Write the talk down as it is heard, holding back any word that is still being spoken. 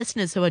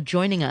listeners who are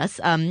joining us,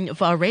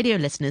 for our radio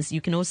listeners,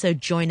 you can also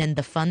join in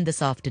the fun this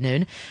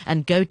afternoon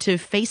and go to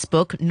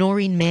Facebook,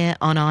 Noreen Mayer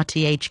on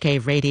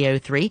RTHK Radio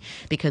 3,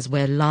 because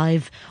we're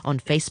live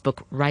on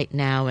Facebook right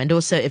now. And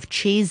also, if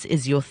cheese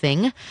is your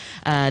thing,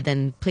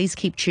 then please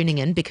keep tuning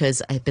in,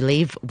 because I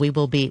believe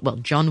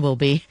John will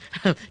be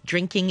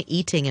drinking,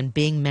 eating, and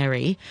being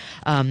merry,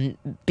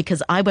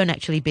 because I won't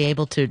actually be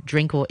able to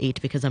drink or eat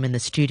because I'm in the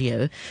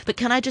studio. But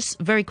can I just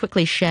very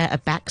quickly share a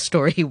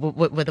backstory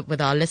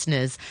with our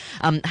listeners?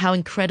 How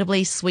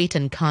incredibly sweet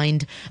and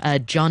kind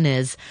John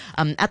is.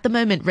 At the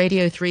moment,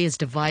 Radio 3 is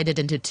divided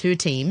into two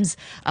teams.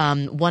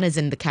 One is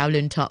in the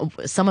Kowloon Tong.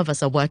 Some of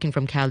us are working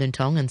from Kowloon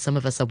Tong and some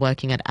of us are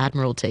working at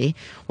Admiralty.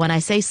 When I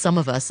say some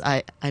of us,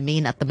 I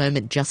mean at the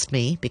moment just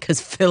me, because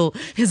Phil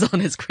is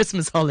on his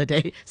Christmas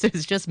holiday. So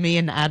it's just me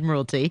and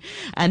Admiralty.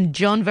 And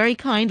John very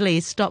kindly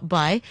stopped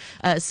by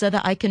so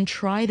that I can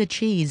try the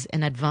cheese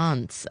in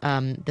advance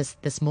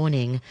this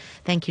morning.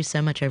 Thank you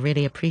so much. I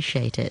really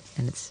appreciate it.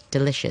 And it's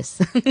delicious.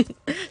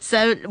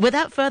 So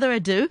without further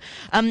ado,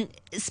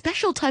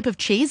 special type of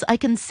cheese. I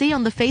can see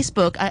on the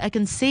Facebook, I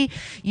can see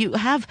you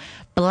have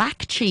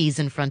black cheese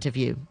in front of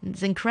you.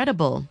 It's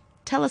incredible.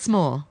 Tell us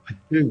more. I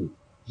do.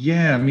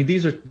 Yeah, I mean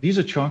these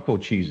are charcoal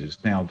cheeses.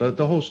 Now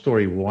the whole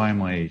story, why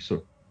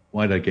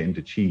did I get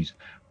into cheese?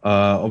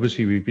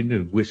 Obviously we've been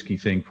doing the whiskey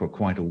thing for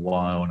quite a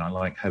while, and I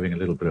like having a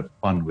little bit of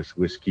fun with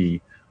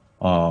whiskey,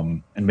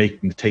 and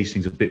making the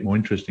tastings a bit more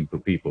interesting for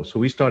people. So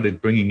we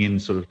started bringing in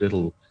sort of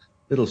little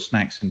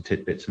snacks and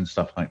tidbits and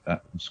stuff like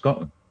that from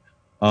Scotland.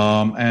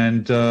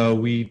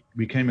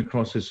 We came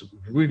across this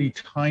really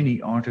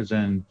tiny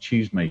artisan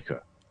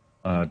cheesemaker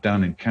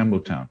down in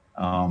Campbelltown.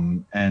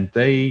 And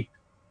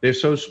they're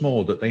so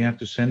small that they have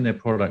to send their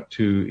product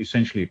to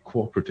essentially a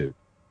cooperative,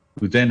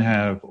 who then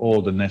have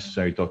all the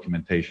necessary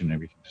documentation and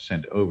everything to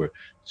send it over.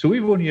 So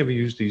we've only ever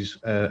used these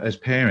as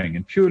pairing,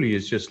 and purely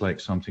it's just like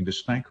something to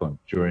snack on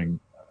during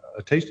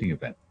a tasting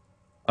event.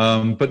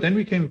 But then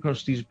we came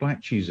across these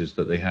black cheeses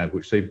that they have,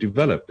 which they've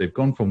developed. They've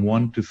gone from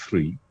 1 to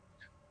 3.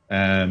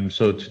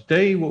 So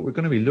today, what we're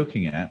going to be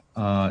looking at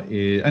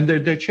and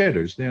they're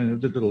cheddars. They're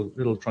the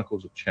little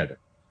truckles of cheddar.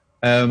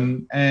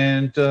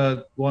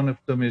 One of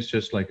them is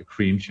just like a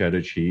cream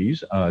cheddar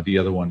cheese. The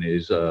other one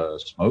is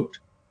smoked,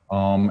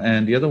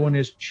 and the other one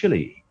is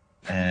chili.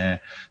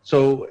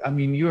 So, I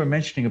mean, you were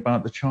mentioning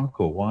about the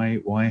charcoal.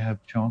 Why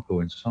have charcoal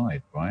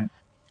inside, right?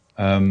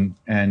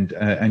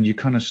 And you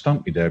kind of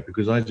stumped me there,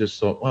 because I just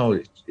thought, well,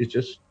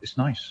 it's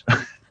nice.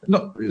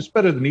 It's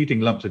better than eating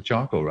lumps of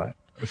charcoal, right?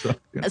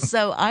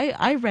 So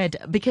I read,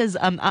 because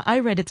I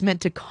read it's meant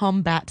to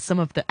combat some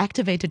of the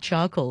activated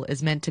charcoal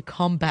is meant to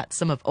combat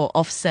or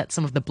offset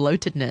some of the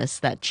bloatedness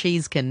that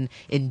cheese can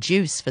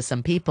induce for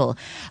some people.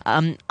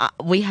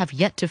 We have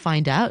yet to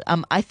find out.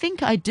 I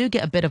think I do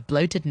get a bit of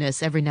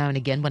bloatedness every now and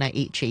again when I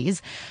eat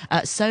cheese.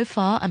 So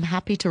far, I'm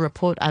happy to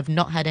report I've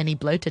not had any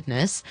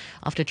bloatedness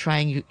after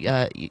trying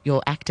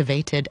your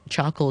activated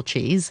charcoal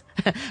cheese.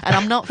 And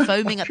I'm not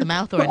foaming at the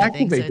mouth or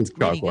anything, so it's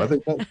really good. I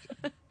think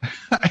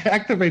that's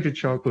activated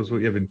charcoal is what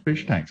you have in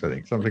fish tanks, I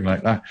think, something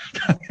like that.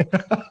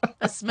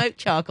 A smoked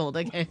charcoal,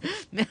 okay.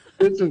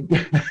 So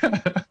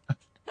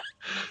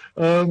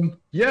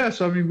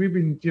I mean, we've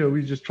been,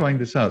 we're just trying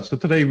this out. So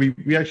today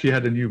we actually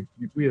had a new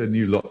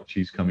lot of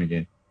cheese coming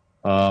in,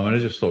 and I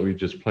just thought we'd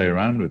just play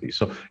around with these.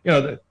 So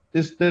they're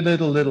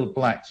little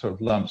black sort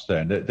of lumps there,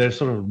 and they're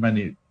sort of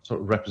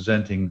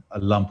representing a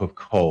lump of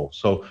coal.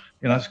 So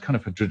that's kind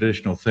of a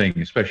traditional thing,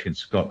 especially in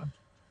Scotland.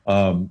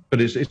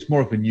 But it's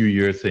more of a New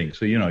Year thing.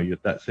 So,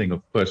 that thing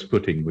of first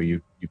footing, where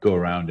you go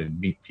around and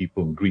meet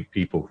people and greet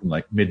people from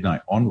like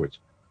midnight onwards.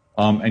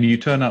 And you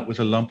turn up with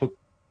a lump of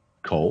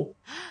coal,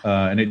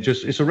 and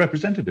it's a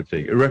representative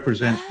thing. It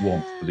represents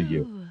warmth for the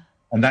year.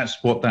 And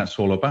that's what that's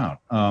all about.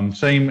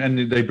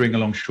 And they bring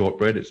along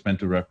shortbread. It's meant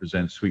to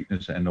represent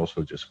sweetness and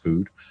also just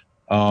food.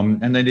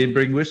 And then they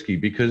bring whiskey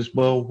because,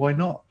 well, why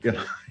not?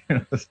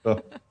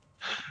 So.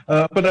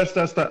 But that's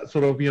that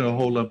sort of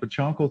whole lump of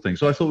charcoal thing.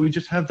 So I thought we'd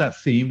just have that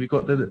theme. We've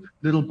got the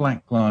little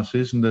black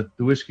glasses and the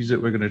whiskies that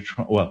we're going to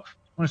try. Well, I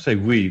want to say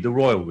the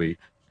royal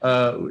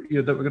that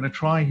we're going to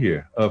try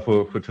here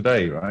for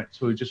today, right?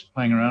 So we're just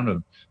playing around with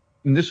them.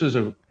 And it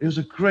was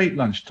a great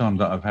lunchtime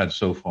that I've had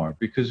so far,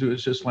 because it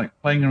was just like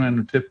playing around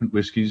with different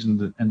whiskies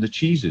and the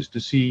cheeses to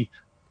see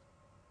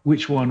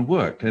which one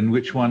worked and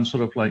which one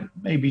sort of like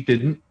maybe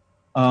didn't.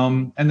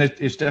 And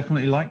it's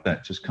definitely like that.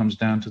 It just comes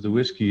down to the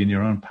whiskey in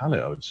your own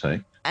palate, I would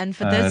say. And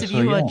for those of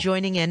you who are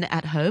joining in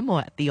at home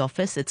or at the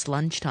office, it's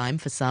lunchtime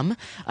for some.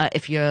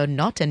 If you're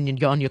not and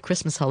you're on your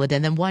Christmas holiday,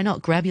 then why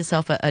not grab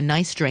yourself a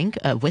nice drink,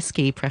 a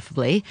whiskey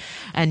preferably,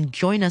 and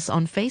join us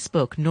on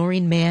Facebook,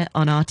 Noreen Mayer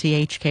on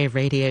RTHK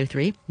Radio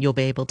 3. You'll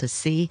be able to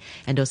see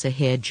and also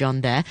hear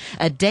John there.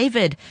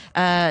 David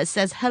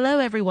says, hello,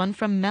 everyone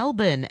from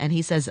Melbourne. And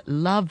he says,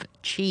 love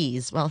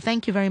cheese. Well,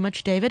 thank you very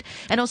much, David.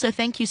 And also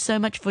thank you so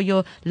much for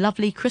your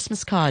lovely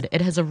Christmas card.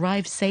 It has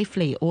arrived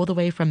safely all the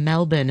way from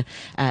Melbourne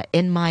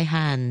in in my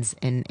hands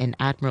in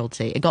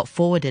Admiralty. It got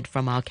forwarded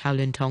from our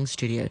Kowloon Tong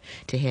studio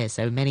to here,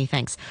 so many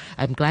thanks.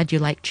 I'm glad you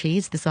like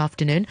cheese this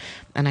afternoon,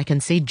 and I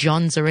can see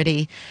John's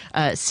already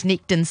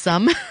sneaked in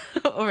some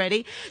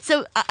already.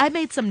 So I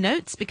made some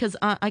notes because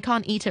I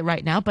can't eat it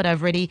right now, but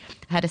I've already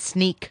had a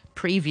sneak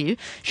preview.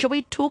 Shall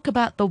we talk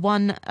about the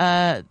one,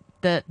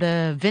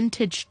 the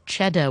vintage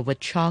cheddar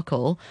with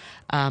charcoal,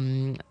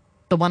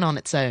 the one on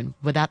its own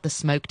without the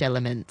smoked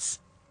elements?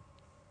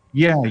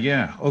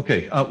 Yeah.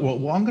 Okay. Well,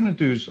 what I'm going to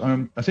do is,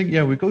 I think,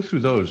 yeah, we go through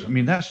those. I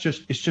mean, it's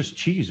just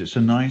cheese. It's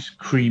a nice,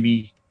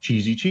 creamy,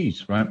 cheesy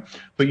cheese, right?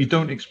 But you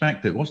don't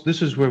expect it.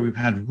 This is where we've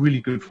had really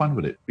good fun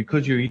with it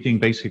because you're eating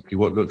basically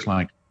what looks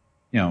like,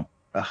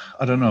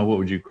 I don't know, what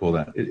would you call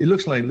that? It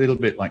looks like a little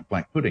bit like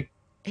black pudding.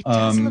 It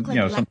does look like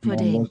black Something along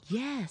pudding, those.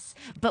 yes.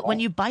 But when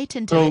you bite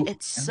into it, So,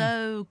 it's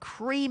so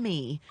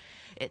creamy.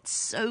 It's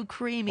so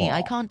creamy.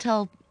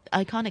 oh,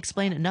 I can't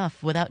explain it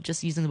enough without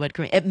just using the word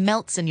creamy. It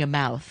melts in your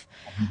mouth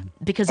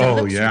because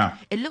oh yeah.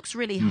 it looks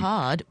really Hmm.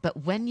 hard, but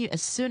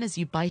as soon as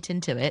you bite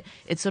into it,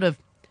 it sort of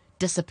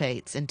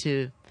dissipates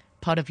into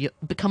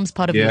becomes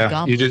part of your Yeah,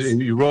 gums.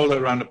 you roll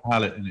it around the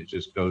palate and it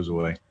just goes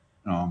away.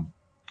 Um,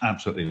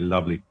 Absolutely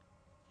lovely.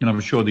 And I'm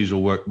sure these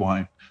will work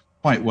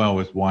quite well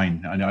with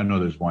wine. I know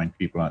there's wine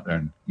people out there,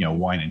 and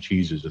wine and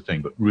cheese is a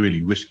thing, but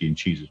really whiskey and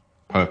cheese is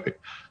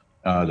perfect.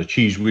 The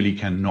cheese really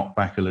can knock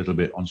back a little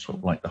bit on sort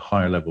of like the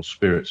higher level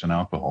spirits and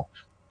alcohol,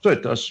 so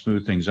it does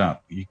smooth things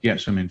out. You get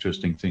some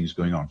interesting things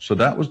going on. So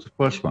that was the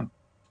first one.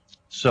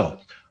 So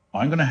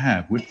I'm going to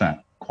have with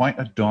that quite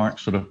a dark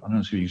sort of, I don't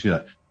know if you can see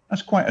that.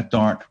 That's quite a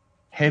dark,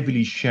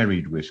 heavily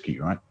sherried whiskey,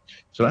 right?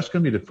 So that's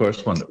going to be the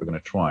first one that we're going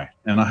to try.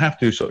 And I have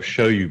to sort of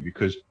show you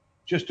because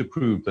just to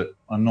prove that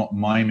I'm not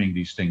miming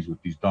these things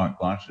with these dark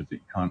glasses that you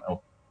can't.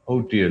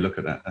 Oh dear, look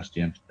at that. That's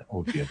the end.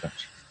 Oh dear,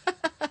 that's.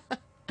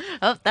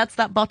 Oh, that's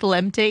that bottle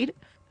emptied.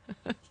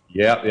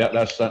 Yeah.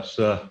 That's.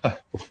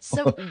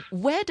 So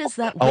where does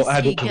that I'll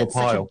add whiskey it to the get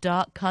such a pile.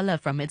 dark color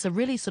from? It's a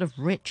really sort of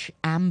rich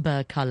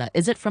amber color.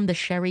 Is it from the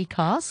sherry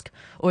cask,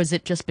 or is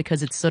it just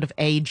because it's sort of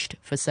aged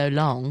for so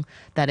long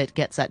that it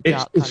gets that It's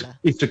dark it's color?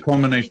 it's a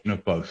combination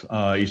of both.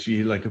 You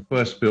see, like a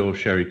first fill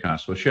sherry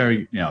cask. So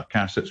sherry,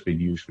 cask that's been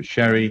used for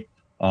sherry,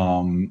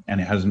 and it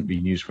hasn't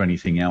been used for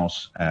anything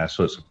else.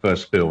 So it's a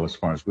first fill as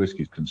far as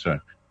whiskey is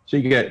concerned. So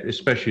you get,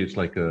 especially, it's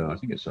like I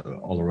think it's a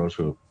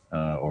Oloroso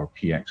or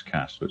PX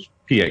cask. So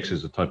PX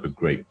is a type of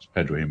grape, it's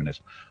Pedro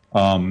Jimenez,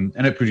 and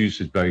it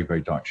produces very,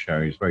 very dark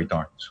sherry. It's very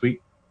dark and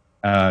sweet.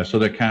 So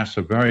their casks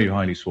are very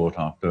highly sought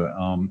after,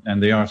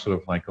 and they are sort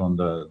of like on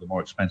the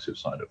more expensive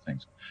side of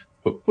things.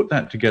 But put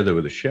that together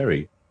with a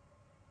sherry,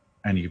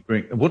 and you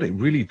bring what it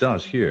really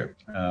does here.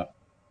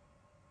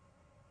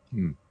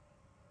 Hmm,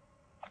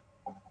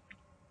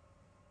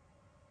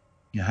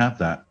 you have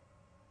that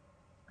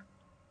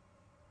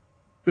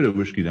bit of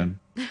whiskey, then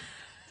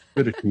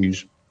bit of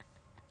cheese,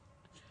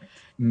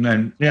 and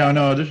then I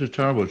know this is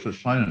terrible. It's just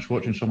silence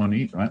watching someone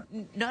eat, right?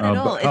 Not at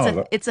all. But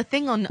oh, It's a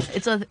thing on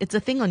it's a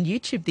thing on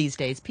YouTube these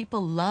days.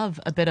 People love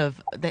a bit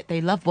of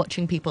they love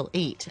watching people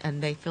eat,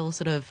 and they feel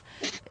sort of,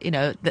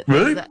 there's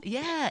really? that,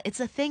 yeah, it's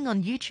a thing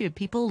on YouTube.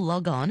 People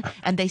log on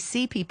and they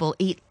see people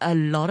eat a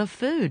lot of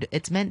food.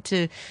 It's meant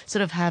to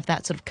sort of have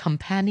that sort of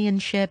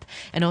companionship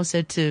and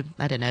also to,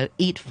 I don't know,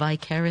 eat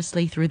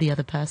vicariously through the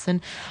other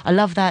person. I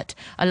love that.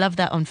 I love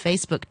that on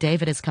Facebook.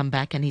 David has come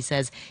back and he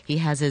says he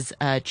has his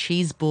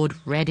cheese board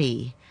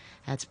ready.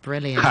 That's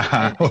brilliant.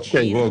 A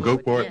Okay, cheese well, go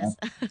board, for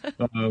it.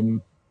 yes.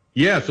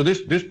 Yeah, so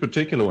this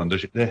particular one,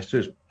 this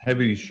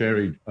heavily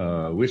sherry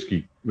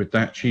whiskey with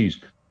that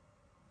cheese,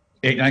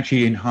 it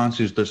actually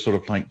enhances the sort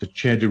of like the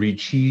cheddary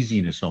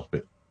cheesiness of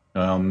it.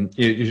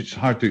 It's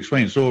hard to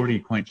explain. It's already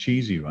quite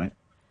cheesy, right?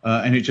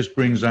 And it just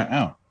brings that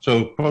out.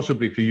 So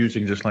possibly if you're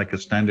using just like a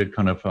standard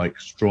kind of like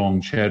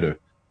strong cheddar,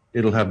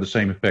 it'll have the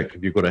same effect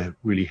if you've got a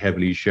really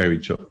heavily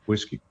sherry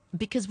whiskey.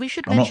 Because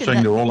I'm not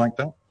saying they're all like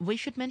that. we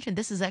should mention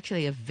this is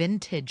actually a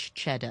vintage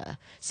cheddar.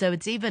 So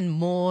it's even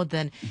more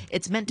than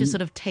it's meant to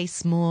sort of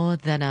taste more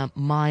than a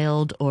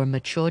mild or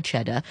mature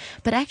cheddar,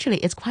 but actually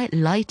it's quite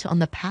light on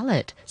the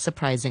palate,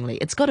 surprisingly.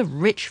 It's got a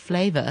rich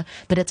flavor,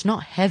 but it's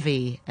not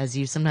heavy as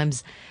you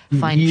sometimes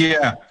find.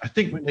 Yeah, I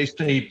think when they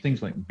say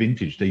things like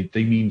vintage, they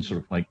mean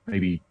sort of like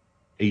maybe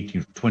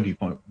 18 or 20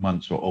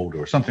 months or older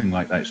or something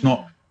like that. It's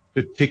not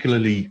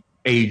particularly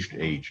aged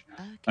age.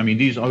 I Okay.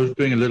 mean, I was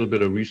doing a little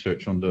bit of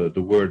research on the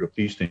word of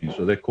these things.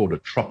 So they're called a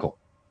truckle.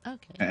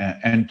 Okay.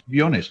 And to be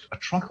honest, a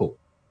truckle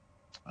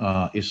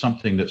is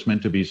something that's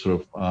meant to be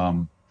sort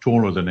of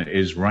taller than it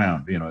is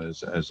round,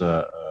 as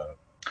I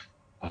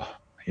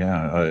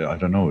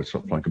don't know, it's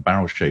sort of like a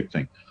barrel shaped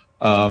thing.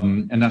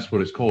 And that's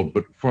what it's called.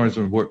 But as far as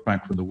I work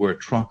back from the word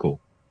truckle,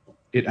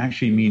 it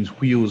actually means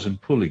wheels and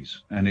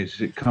pulleys. And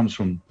it comes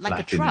from Like a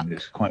Latin and truck.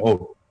 it's quite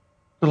old.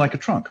 So like a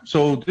truck.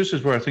 So this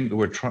is where I think the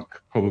word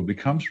truck probably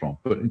comes from.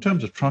 But in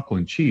terms of truckle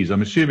and cheese,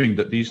 I'm assuming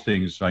that these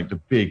things, like the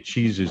big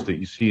cheeses that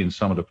you see in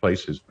some of the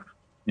places,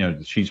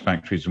 the cheese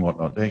factories and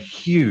whatnot, they're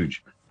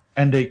huge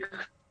and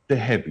they're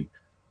heavy.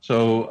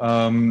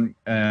 So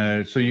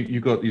you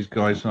got these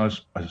guys, and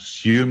I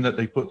assume that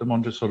they put them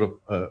onto sort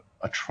of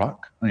a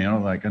truck,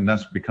 and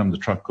that's become the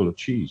truck full of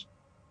cheese.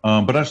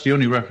 But that's the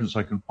only reference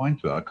I can find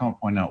to it. I can't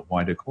find out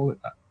why they call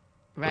it that.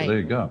 Right. So there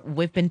you go.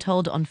 We've been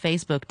told on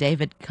Facebook,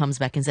 David comes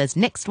back and says,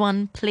 next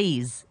one,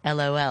 please,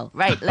 LOL.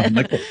 Right.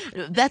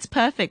 That's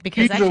perfect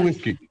because cheese or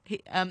whiskey?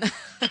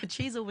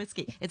 Cheese or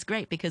whiskey. It's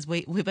great because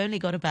we've only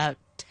got about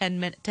 10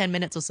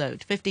 minutes or so,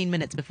 15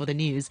 minutes before the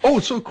news. Oh,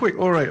 so quick.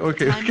 All right.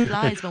 Okay. Time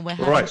flies when we're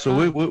having All right.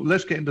 So fun.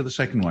 let's get into the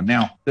second one.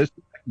 Now, there's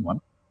the second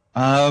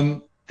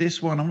one.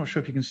 This one, I'm not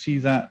sure if you can see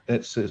that.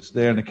 It's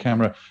there in the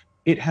camera.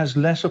 It has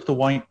less of the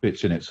white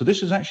bits in it. So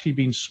this has actually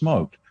been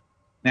smoked.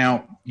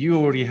 Now, you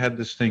already had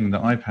this thing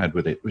that I've had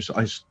with it, which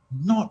is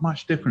not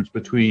much difference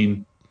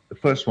between the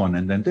first one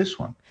and then this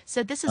one.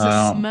 So this is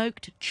a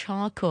smoked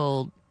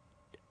charcoal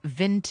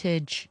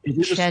vintage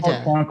cheddar.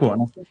 Smoked charcoal,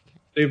 and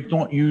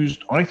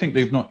I think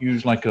they've not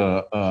used like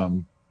a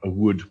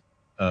wood.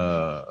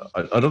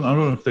 I don't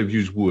know if they've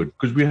used wood,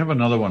 because we have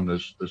another one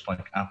that's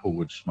like apple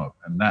wood smoke,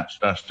 and that's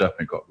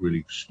definitely got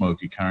really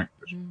smoky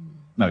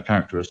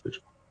characteristics.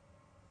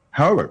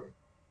 However,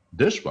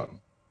 this one,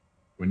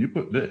 when you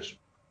put this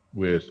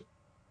with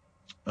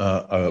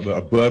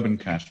a bourbon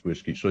cask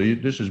whiskey, so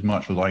this is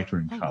much lighter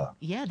in color.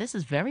 Yeah, this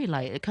is very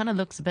light. It kind of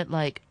looks a bit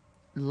like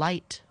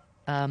light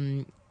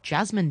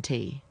jasmine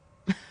tea.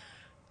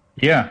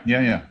 Yeah.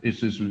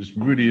 It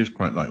really is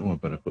quite light. Oh, I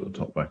better put the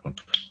top back on.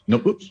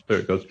 No, oops, there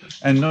it goes.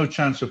 And no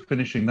chance of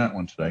finishing that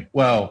one today.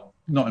 Well,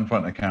 not in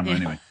front of the camera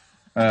anyway.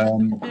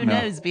 Who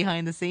knows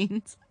behind the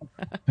scenes?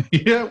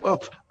 Yeah,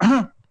 well,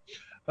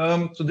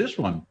 so this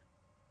one.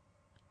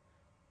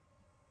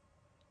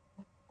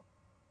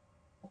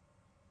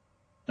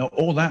 Now,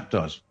 all that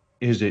does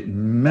is it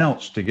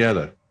melts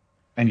together,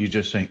 and you're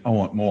just saying, I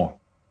want more.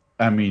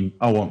 I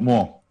want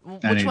more.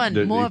 Which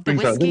one? More of the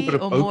whiskey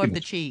or more of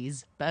the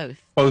cheese? Both.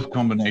 Both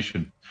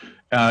combination.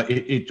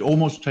 It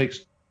almost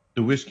takes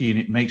the whiskey and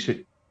it makes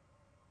it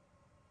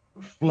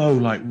flow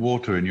like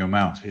water in your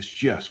mouth. It's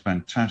just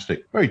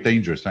fantastic. Very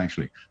dangerous,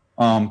 actually.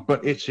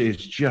 But it's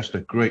just a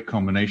great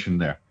combination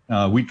there.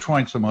 We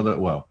tried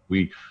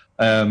we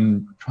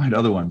tried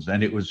other ones,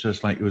 and it was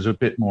just like, it was a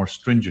bit more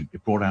stringent.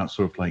 It brought out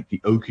sort of like the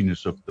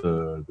oakiness of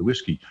the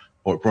whiskey,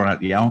 or it brought out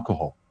the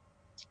alcohol.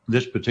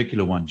 This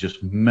particular one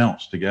just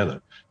melts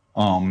together.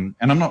 And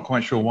I'm not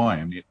quite sure why.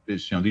 I mean,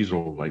 these are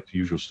all like the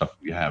usual stuff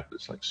we have.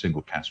 It's like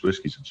single cask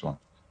whiskeys and so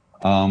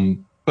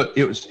on. But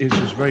it's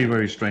this very,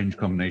 very strange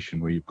combination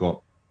where you've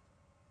got,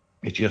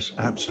 it just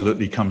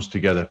absolutely comes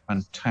together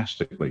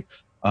fantastically.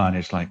 And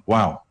it's like,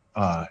 wow,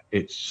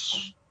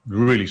 it's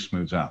really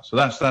smooths out. So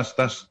that's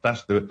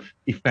the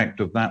effect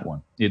of that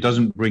one. It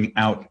doesn't bring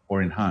out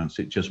or enhance.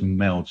 It just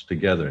melds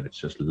together, and it's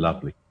just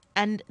lovely.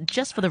 And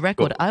just for the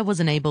record, I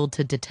wasn't able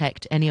to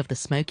detect any of the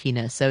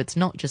smokiness, so it's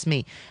not just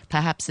me.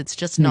 Perhaps it's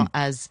just not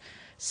as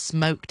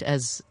smoked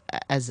as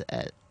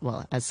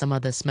some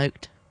other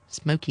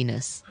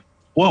smokiness.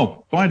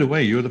 Well, by the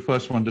way, you're the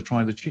first one to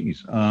try the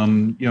cheese.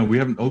 We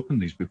haven't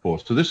opened these before,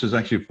 so this is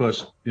actually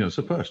it's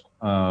the first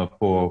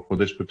for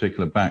this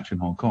particular batch in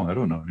Hong Kong. I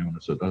don't know anyone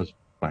that does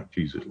black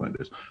cheeses like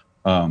this,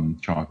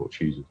 charcoal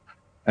cheeses.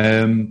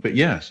 But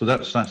yeah, so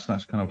that's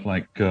kind of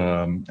like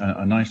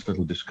a nice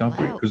little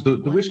discovery, because the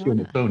whiskey on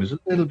its own is a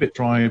little bit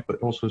dry but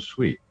also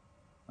sweet.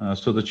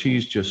 So the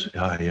cheese just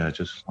like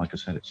I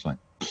said, it's like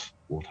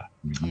water.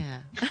 Mm-hmm.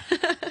 Yeah.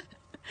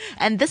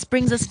 And this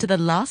brings us to the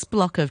last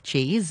block of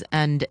cheese,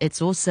 and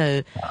it's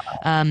also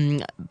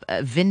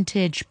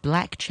vintage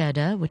black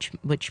cheddar,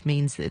 which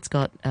means that it's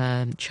got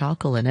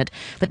charcoal in it.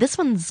 But this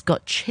one's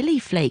got chili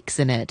flakes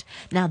in it.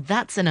 Now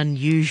that's an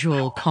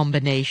unusual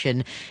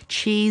combination,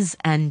 cheese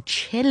and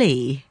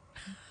chili.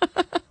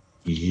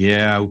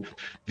 Yeah,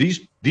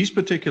 these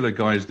particular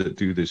guys that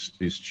do this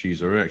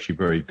cheese are actually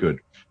very good.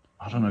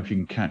 I don't know if you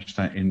can catch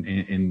that in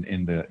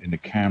the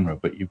camera,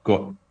 but you've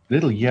got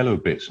little yellow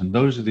bits, and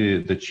those are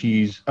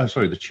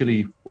the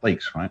chili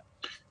flakes, right?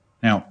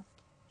 Now,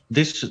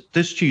 this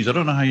cheese, I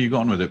don't know how you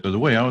got on with it, but the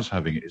way I was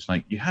having it is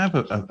like, you have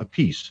a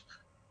piece,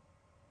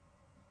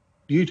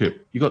 you eat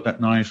it, you got that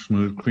nice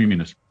smooth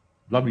creaminess,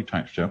 lovely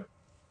texture,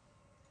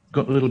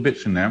 got the little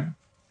bits in there,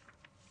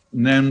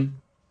 and then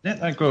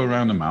let that go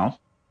around the mouth.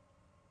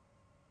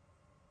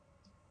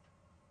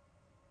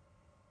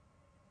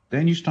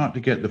 Then you start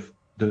to get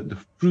the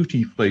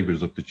fruity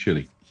flavors of the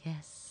chili.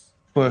 Yes.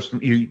 First,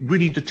 you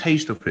really the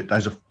taste of it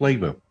as a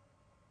flavor.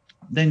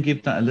 Then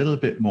give that a little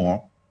bit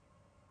more,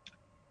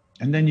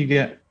 and then you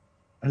get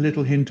a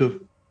little hint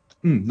of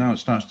now it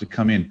starts to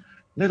come in.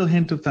 A little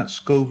hint of that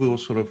Scoville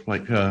sort of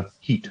like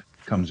heat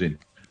comes in,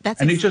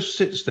 it just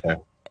sits there.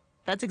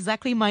 That's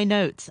exactly my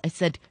notes. I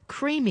said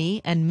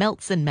creamy and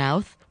melts in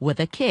mouth with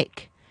a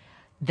kick.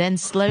 Then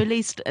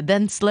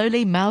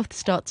slowly mouth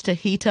starts to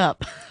heat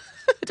up.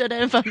 I don't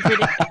know if I'm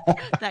really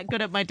that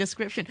good at my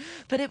description,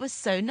 but it was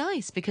so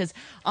nice because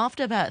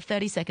after about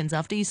 30 seconds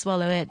after you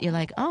swallow it, you're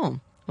like, oh,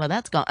 Well,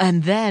 that's gone.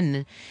 And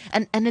then,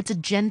 and it's a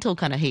gentle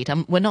kind of heat.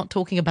 We're not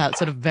talking about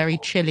sort of very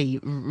chilly,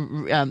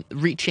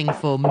 reaching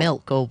for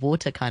milk or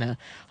water kind of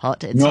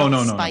hot. It's No, not no,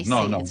 no, no, no, spicy.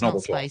 no, It's not not at all.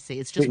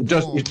 spicy. It's just It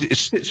does. warm. It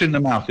sits in the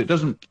mouth. It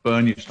doesn't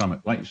burn your stomach,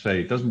 like you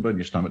say. It doesn't burn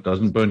your stomach.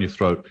 Doesn't burn your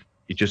throat.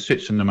 It just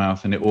sits in the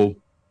mouth, and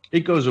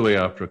it goes away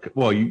after.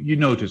 Well, you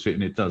notice it,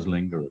 and it does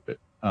linger a bit.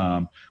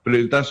 But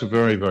that's a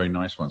very, very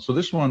nice one. So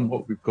this one,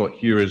 what we've got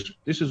here is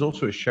this is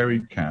also a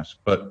sherry cask,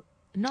 but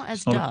Not as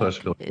it's not a dark.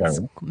 Persico It's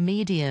sherry.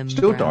 medium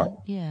Still brown. dark.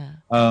 Yeah.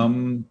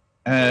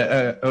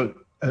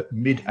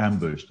 Mid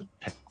ambers.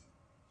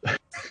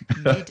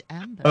 Mid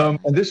amber.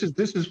 And this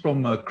is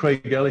from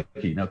Craig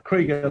Ellicky. Now,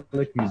 Craig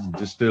Ellicky is a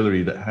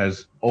distillery that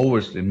has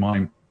always, in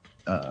my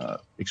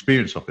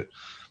experience of it,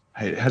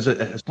 it has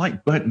a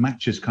slight burnt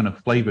matches kind of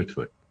flavor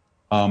to it,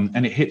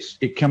 and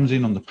it comes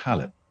in on the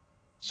palate.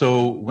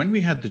 So when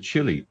we had the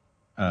chili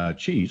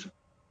cheese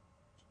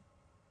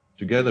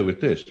together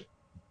with this,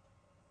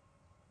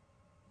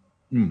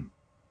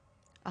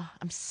 Oh,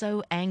 I'm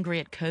so angry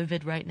at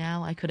COVID right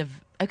now. I could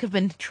have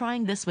been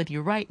trying this with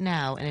you right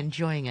now and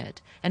enjoying it.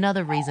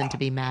 Another reason to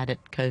be mad at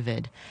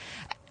COVID.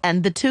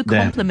 And the two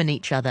Then- complement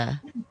each other.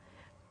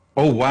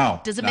 oh wow!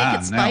 Does it make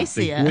it Now they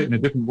spicier? do it in a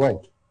different way.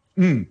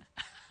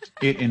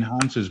 It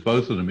enhances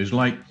both of them. It's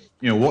like,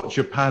 watch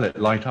your palate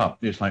light up.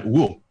 It's like,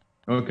 whoa,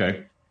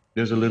 okay.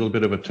 There's a little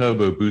bit of a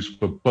turbo boost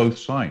for both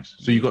sides.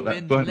 So you've got that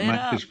Been burnt lit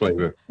matches up.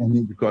 flavor,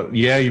 and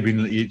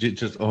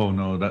oh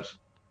no,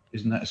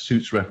 isn't that a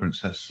Suits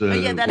reference? That's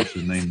yeah, that what's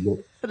his name?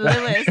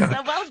 Lewis,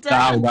 so well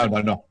done.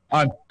 No.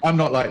 I'm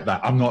not like that.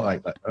 I'm not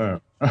like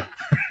that.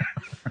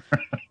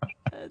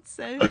 That's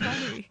so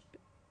funny.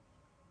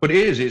 But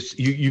it's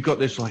you got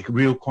this like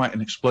real quite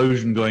an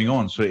explosion going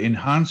on, so it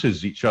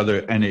enhances each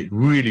other and it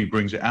really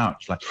brings it out.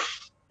 It's like,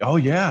 oh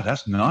yeah,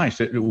 that's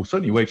nice. It will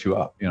certainly wake you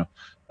up,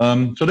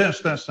 So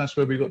that's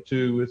where we got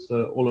to with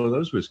all of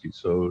those whiskeys.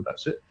 So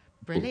that's it.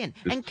 Brilliant.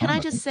 This And can I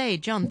time, just think. say,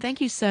 John,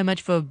 thank you so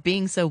much for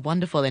being so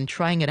wonderful and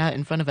trying it out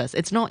in front of us.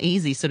 It's not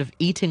easy sort of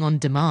eating on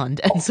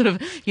demand and sort of,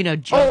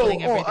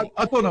 juggling everything.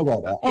 I don't know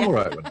about that. I'm all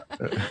right with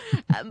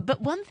that.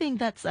 But one thing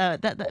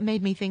that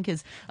made me think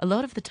is a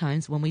lot of the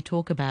times when we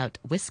talk about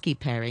whiskey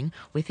pairing,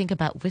 we think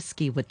about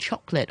whiskey with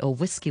chocolate or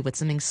whiskey with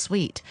something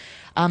sweet.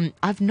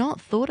 I've not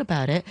thought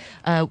about it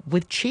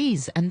with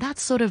cheese, and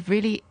that's sort of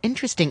really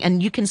interesting.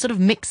 And you can sort of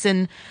mix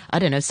in, I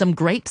don't know, some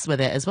grapes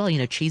with it as well.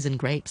 Cheese and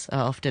grapes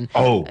are often.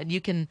 Oh. And you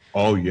can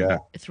Oh yeah.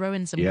 throw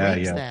in some Yeah,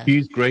 grapes yeah. there.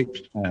 Cheese,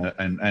 grapes,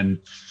 and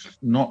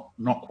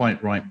not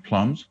quite ripe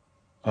plums.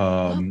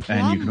 And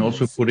you can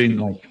also plums. put in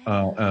like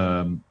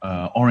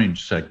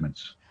orange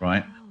segments,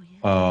 right?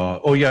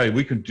 Oh, yeah.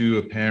 We could do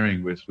a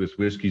pairing with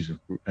whiskeys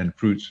and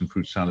fruits and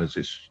fruit salads.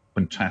 It's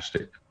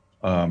fantastic.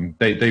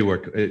 They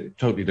work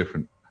totally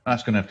different.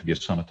 That's going to have to be a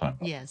summertime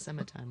one. Yeah,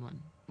 summertime one.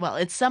 Well,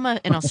 it's summer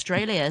in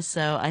Australia,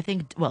 so I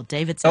think,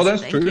 David says Oh,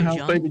 that's thank true. you, How's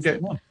John. baby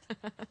getting on?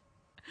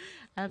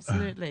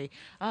 Absolutely.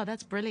 Oh,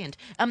 that's brilliant.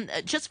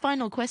 Just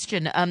final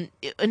question.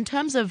 In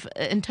terms of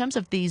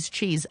these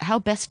cheese, how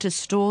best to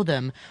store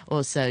them?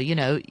 Also,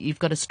 you've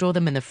got to store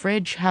them in the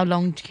fridge. How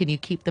long can you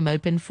keep them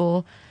open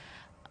for?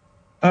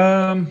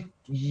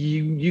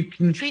 You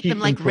can Treat keep them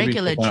like probably for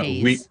regular about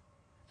a week. cheese.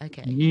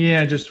 Okay.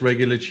 Yeah, just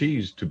regular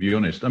cheese, to be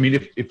honest. I mean,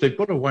 if they've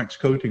got a wax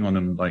coating on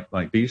them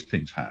like these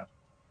things have,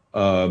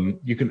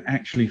 you can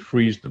actually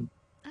freeze them.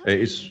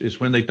 It's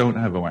when they don't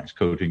have a wax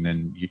coating,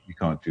 then you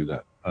can't do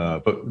that.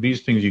 But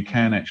these things, you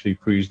can actually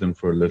freeze them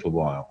for a little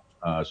while.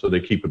 So they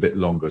keep a bit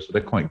longer. So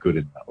they're quite good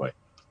in that way.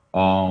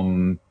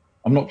 I'm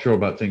not sure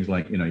about things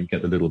like, you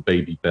get the little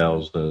baby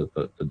bells, the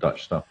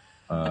Dutch stuff.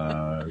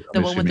 The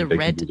one with the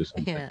red.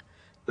 Yeah.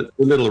 The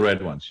little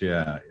red ones,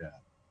 yeah.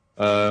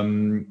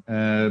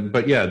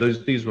 But yeah,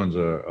 these ones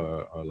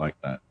are like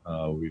that.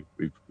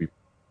 We've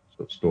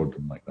sort of stored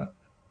them like that.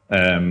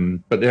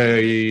 But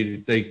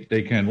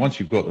they can, once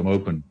you've got them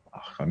open.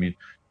 I mean,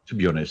 to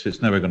be honest,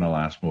 it's never going to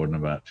last more than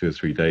about 2 or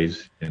 3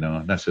 days.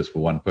 And that's just for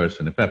one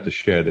person. If I have to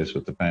share this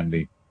with the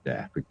family,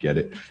 yeah, forget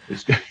it.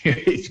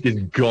 It's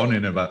gone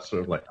in about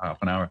sort of like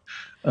half an hour.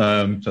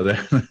 So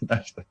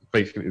that's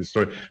basically the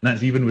story. And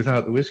that's even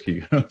without the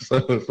whiskey. So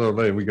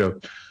there we go.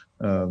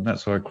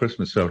 That's how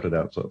Christmas sorted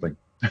out, sort of thing.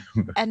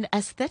 And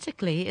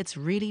aesthetically, it's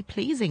really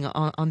pleasing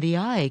on the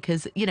eye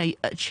because,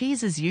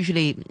 cheese is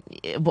usually,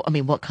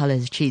 what color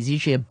is cheese?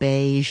 Usually a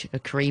beige, a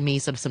creamy,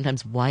 sort of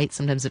sometimes white,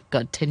 sometimes it's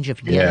got a tinge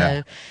of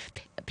yellow,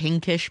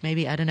 pinkish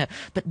maybe, I don't know.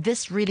 But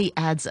this really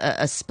adds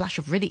a splash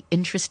of really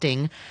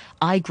interesting,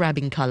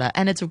 eye-grabbing color.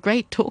 And it's a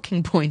great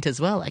talking point as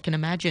well. I can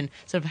imagine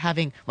sort of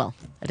having,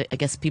 I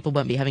guess people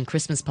won't be having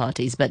Christmas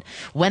parties, but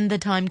when the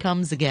time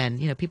comes again,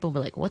 people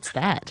will be like, what's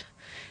that?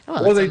 Oh,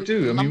 Well, it's they a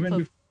do. I mean, lump when of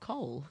we've-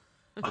 coal.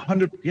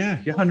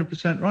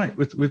 100% right.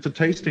 With the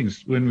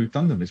tastings, when we've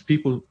done them, it's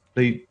people,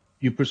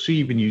 you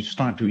perceive and you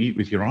start to eat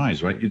with your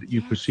eyes, right?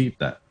 You perceive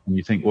that and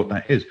you think what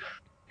that is.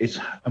 It's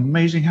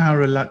amazing how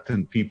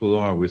reluctant people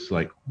are with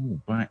like,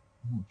 black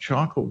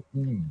charcoal,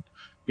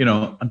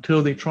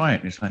 until they try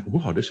it. And it's like,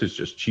 wow, this is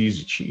just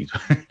cheesy cheese.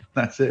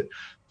 That's it.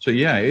 So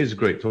yeah, it is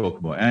great to talk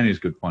about and it's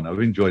good fun. I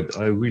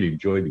really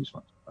enjoy these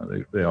ones.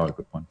 They are a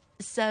good one.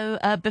 So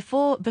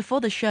before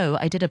the show,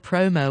 I did a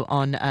promo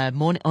on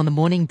on the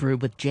Morning Brew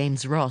with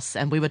James Ross,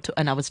 and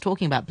and I was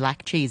talking about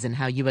black cheese and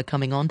how you were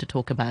coming on to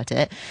talk about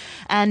it,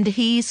 and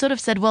he sort of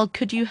said, "Well,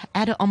 could you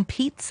add it on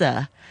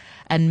pizza,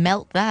 and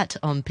melt that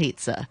on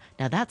pizza?"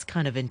 Now that's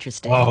kind of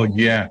interesting. Oh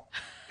yeah,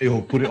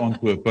 or put it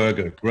onto a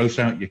burger. Gross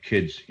out your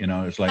kids. You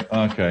know, it's like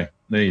okay,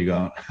 there you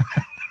go.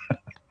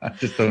 I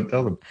just don't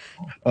tell them.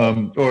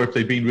 Or if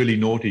they've been really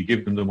naughty,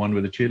 give them the one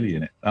with the chili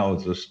in it. That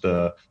was just,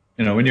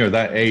 when you're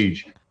that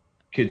age,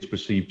 kids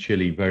perceive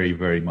chili very,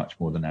 very much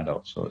more than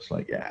adults. So it's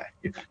like,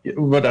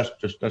 but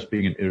that's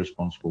being an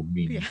irresponsible,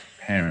 mean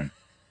parent.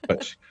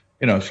 But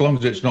as long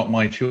as it's not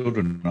my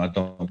children, I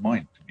don't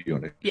mind, to be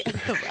honest. Yeah,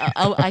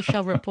 I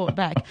shall report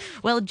back.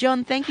 Well,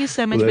 John, thank you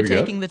so much Well, for there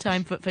we go. taking the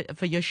time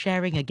for your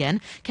sharing again.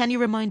 Can you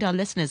remind our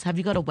listeners, have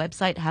you got a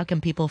website? How can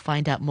people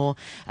find out more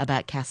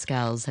about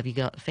Cascals? Have you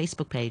got a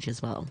Facebook page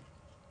as well?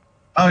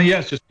 Oh,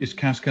 yeah, it's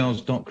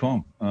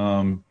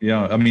cascals.com.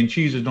 Yeah, I mean,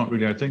 cheese is not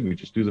really our thing. We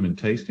just do them in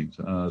tastings.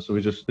 So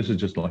this is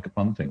just like a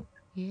fun thing.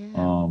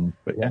 Yeah.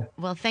 But yeah.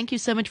 Well, thank you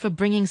so much for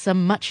bringing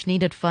some much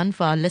needed fun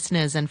for our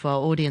listeners and for our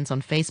audience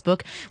on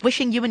Facebook.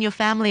 Wishing you and your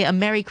family a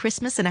Merry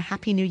Christmas and a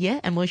Happy New Year,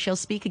 and we shall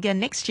speak again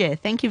next year.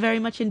 Thank you very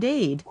much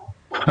indeed.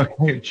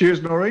 Okay,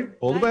 cheers, Noreen.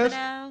 All the Bye for best.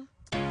 now.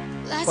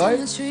 Lights Bye. on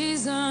the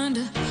trees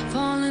under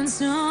falling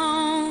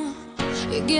snow.